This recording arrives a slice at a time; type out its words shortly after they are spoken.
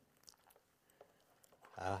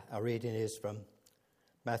Our reading is from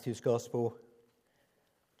Matthew's Gospel,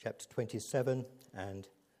 chapter 27 and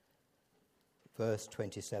verse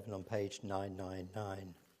 27 on page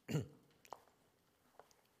 999.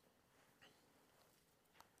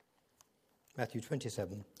 Matthew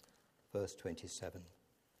 27, verse 27.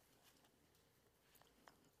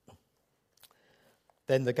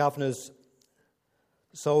 Then the governor's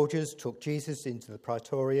soldiers took Jesus into the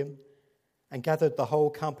praetorium and gathered the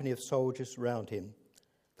whole company of soldiers round him.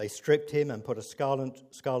 They stripped him and put a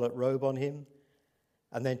scarlet robe on him,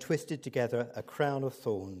 and then twisted together a crown of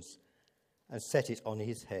thorns and set it on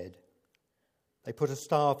his head. They put a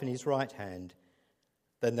staff in his right hand.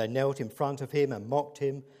 Then they knelt in front of him and mocked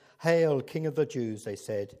him. "Hail, King of the Jews," they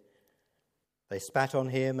said. They spat on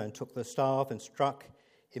him and took the staff and struck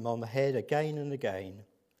him on the head again and again.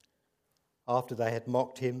 After they had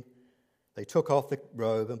mocked him, they took off the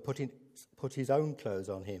robe and put his own clothes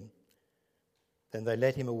on him. Then they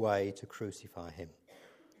led him away to crucify him.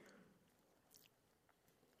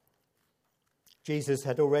 Jesus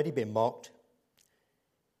had already been mocked.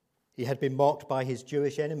 He had been mocked by his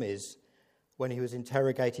Jewish enemies when he was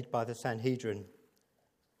interrogated by the Sanhedrin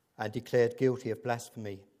and declared guilty of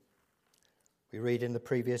blasphemy. We read in the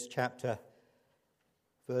previous chapter,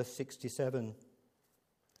 verse 67,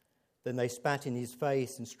 "Then they spat in his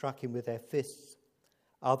face and struck him with their fists.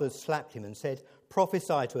 Others slapped him and said,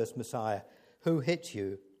 'Prophesy to us, Messiah, who hit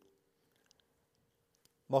you?'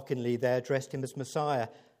 Mockingly they addressed him as Messiah,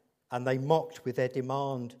 and they mocked with their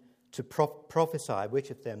demand to prophesy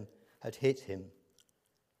which of them had hit him.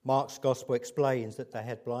 Mark's gospel explains that they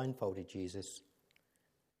had blindfolded Jesus.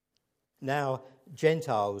 Now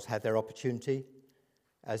Gentiles had their opportunity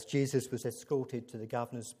as Jesus was escorted to the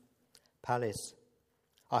governor's palace.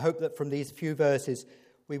 I hope that from these few verses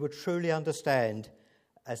we would truly understand,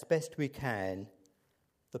 as best we can,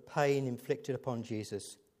 the pain inflicted upon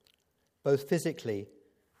Jesus, both physically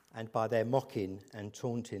and by their mocking and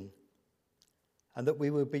taunting, and that we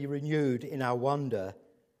will be renewed in our wonder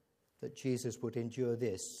that Jesus would endure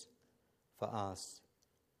this for us.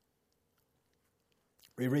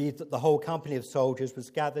 We read that the whole company of soldiers was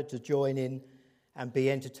gathered to join in and be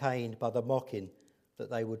entertained by the mocking that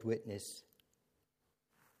they would witness.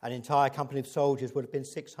 An entire company of soldiers would have been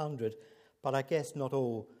 600, but I guess not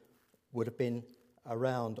all would have been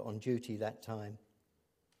around on duty that time.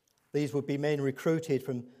 These would be men recruited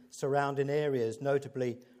from surrounding areas,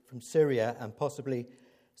 notably from Syria and possibly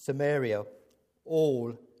Samaria,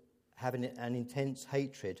 all having an intense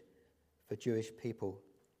hatred for Jewish people.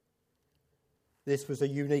 This was a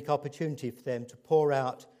unique opportunity for them to pour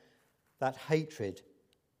out that hatred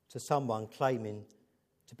to someone claiming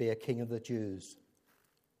to be a king of the Jews.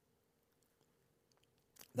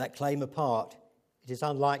 That claim apart, it is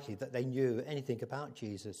unlikely that they knew anything about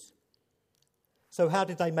Jesus. So how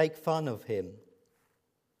did they make fun of him?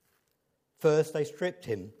 First, they stripped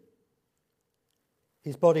him.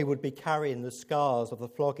 His body would be carrying the scars of the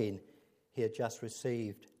flogging he had just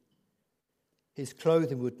received. His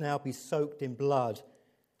clothing would now be soaked in blood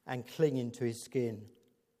and clinging to his skin.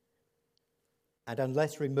 And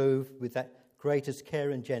unless removed with that greatest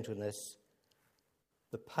care and gentleness,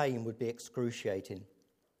 the pain would be excruciating.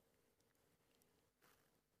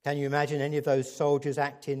 Can you imagine any of those soldiers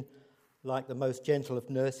acting like the most gentle of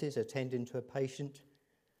nurses attending to a patient?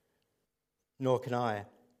 Nor can I.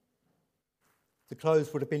 The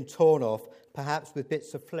clothes would have been torn off, perhaps with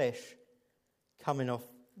bits of flesh coming off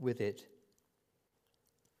with it.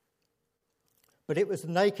 But it was the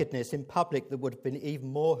nakedness in public that would have been even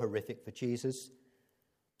more horrific for Jesus.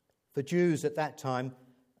 For Jews at that time,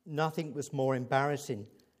 nothing was more embarrassing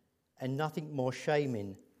and nothing more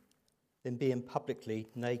shaming than being publicly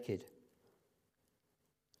naked.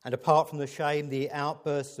 And apart from the shame, the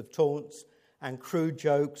outbursts of taunts and crude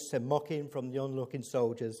jokes and mocking from the onlooking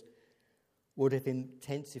soldiers would have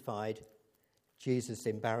intensified Jesus'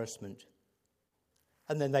 embarrassment.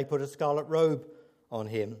 And then they put a scarlet robe on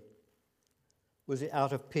him. Was it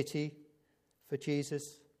out of pity for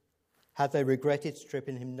Jesus? Had they regretted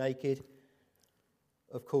stripping him naked?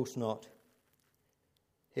 Of course not.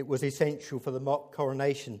 It was essential for the mock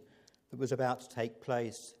coronation that was about to take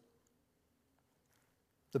place.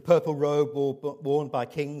 The purple robe worn by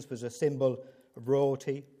kings was a symbol of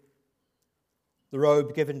royalty. The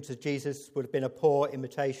robe given to Jesus would have been a poor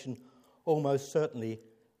imitation, almost certainly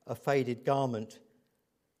a faded garment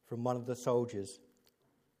from one of the soldiers.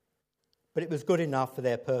 But it was good enough for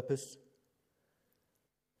their purpose.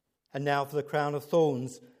 And now for the crown of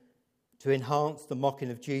thorns, to enhance the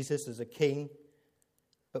mocking of Jesus as a king,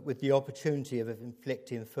 but with the opportunity of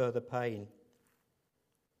inflicting further pain.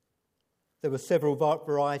 There were several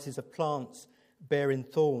varieties of plants bearing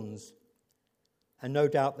thorns, and no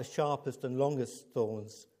doubt the sharpest and longest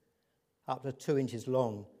thorns, up to 2 inches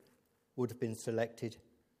long, would have been selected,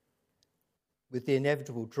 with the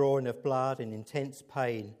inevitable drawing of blood and intense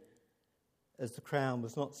pain, as the crown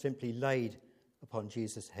was not simply laid upon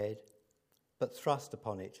Jesus' head, but thrust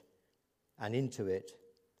upon it and into it.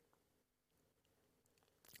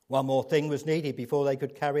 One more thing was needed before they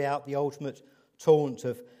could carry out the ultimate taunt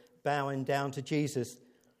of bowing down to Jesus,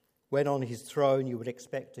 when on his throne you would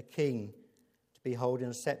expect a king to be holding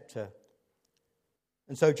a scepter.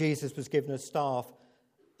 And so Jesus was given a staff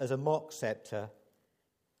as a mock scepter,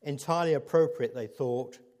 entirely appropriate, they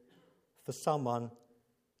thought, for someone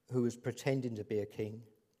who was pretending to be a king.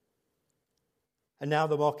 And now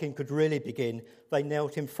the mocking could really begin. They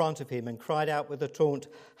knelt in front of him and cried out with a taunt,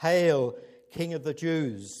 "Hail, King of the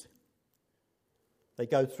Jews!" They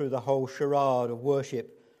go through the whole charade of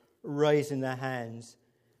worship, raising their hands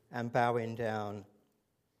and bowing down.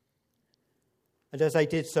 And as they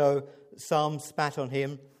did so, some spat on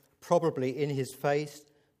him, probably in his face,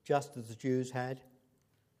 just as the Jews had.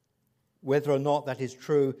 Whether or not that is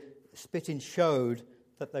true, spitting showed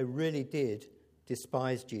that they really did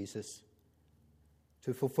despise Jesus.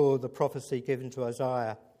 To fulfill the prophecy given to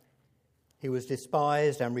Isaiah, he was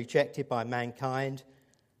despised and rejected by mankind,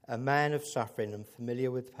 a man of suffering and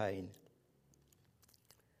familiar with pain.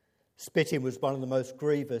 Spitting was one of the most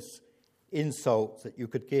grievous insults that you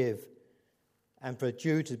could give, and for a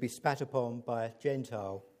Jew to be spat upon by a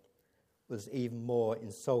Gentile was even more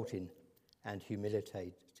insulting and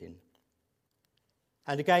humiliating.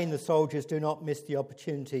 And again, the soldiers do not miss the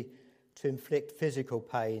opportunity to inflict physical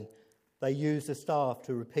pain. They use the staff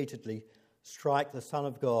to repeatedly strike the Son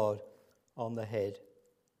of God on the head.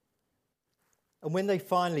 And when they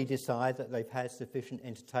finally decide that they've had sufficient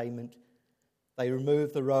entertainment, they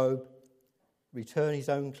remove the robe, return his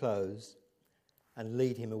own clothes, and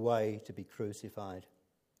lead him away to be crucified.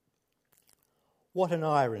 What an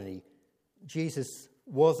irony. Jesus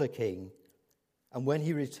was a king, and when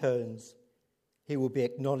he returns, he will be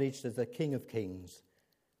acknowledged as the King of Kings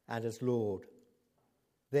and as Lord.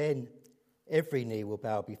 Then every knee will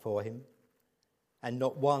bow before him, and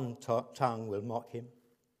not one tongue will mock him.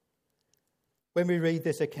 When we read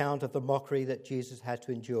this account of the mockery that Jesus had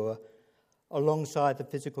to endure alongside the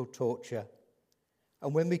physical torture,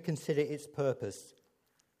 and when we consider its purpose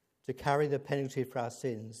to carry the penalty for our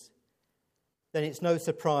sins, then it's no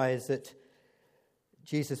surprise that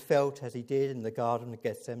Jesus felt as he did in the Garden of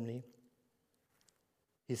Gethsemane.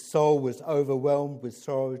 His soul was overwhelmed with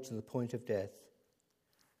sorrow to the point of death.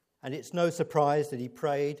 And it's no surprise that he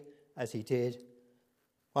prayed as he did,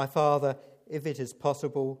 "My Father, if it is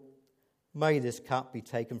possible, may this cup be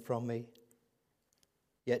taken from me.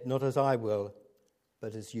 Yet not as I will,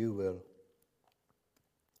 but as you will."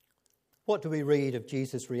 What do we read of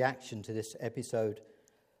Jesus' reaction to this episode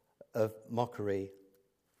of mockery?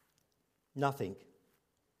 Nothing.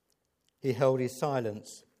 He held his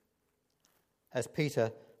silence. As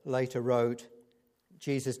Peter later wrote,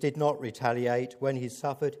 Jesus did not retaliate. When he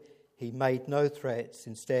suffered, he made no threats.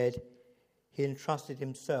 Instead, he entrusted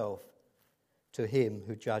himself to him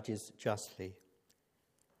who judges justly.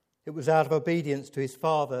 It was out of obedience to his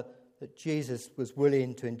Father that Jesus was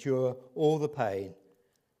willing to endure all the pain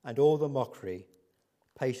and all the mockery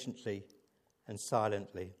patiently and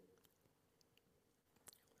silently.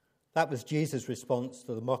 That was Jesus' response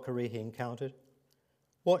to the mockery he encountered.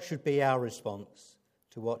 What should be our response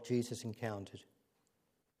to what Jesus encountered?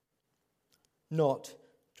 Not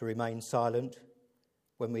to remain silent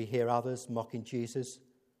when we hear others mocking Jesus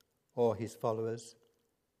or his followers.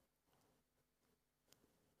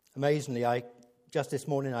 Amazingly, just this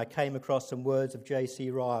morning I came across some words of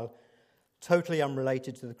J.C. Ryle, totally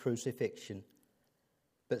unrelated to the crucifixion,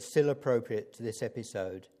 but still appropriate to this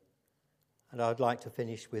episode, and I'd like to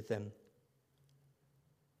finish with them.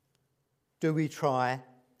 Do we try,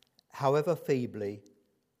 however feebly,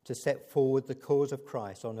 to set forward the cause of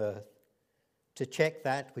Christ on earth, to check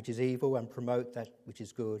that which is evil and promote that which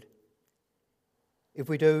is good? If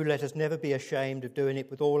we do, let us never be ashamed of doing it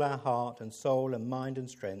with all our heart and soul and mind and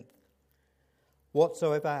strength.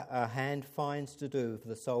 Whatsoever our hand finds to do for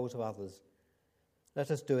the souls of others, let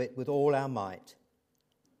us do it with all our might.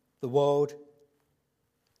 The world,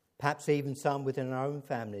 perhaps even some within our own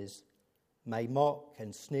families, may mock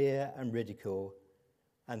and sneer and ridicule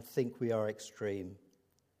and think we are extreme.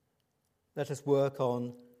 Let us work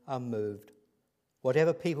on unmoved.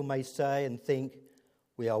 Whatever people may say and think,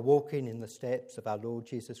 we are walking in the steps of our Lord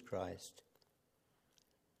Jesus Christ.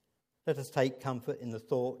 Let us take comfort in the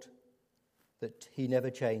thought that he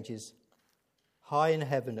never changes. High in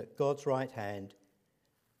heaven at God's right hand,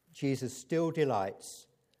 Jesus still delights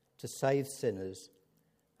to save sinners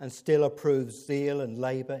and still approves zeal and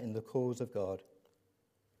labour in the cause of God.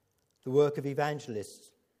 The work of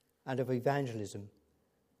evangelists and of evangelism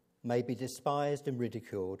may be despised and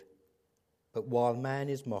ridiculed, but while man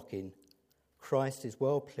is mocking, Christ is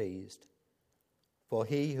well pleased, for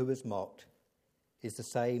he who was mocked is the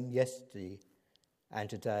same yesterday and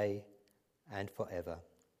today and forever.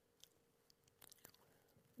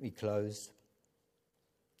 We close.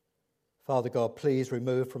 Father God, please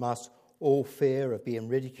remove from us all fear of being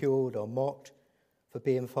ridiculed or mocked for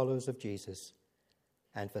being followers of Jesus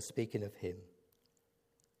and for speaking of him.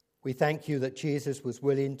 We thank you that Jesus was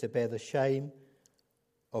willing to bear the shame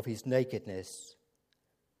of his nakedness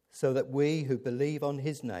so that we who believe on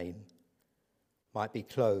his name might be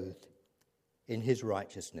clothed in his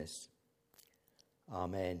righteousness.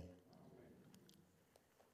 Amen.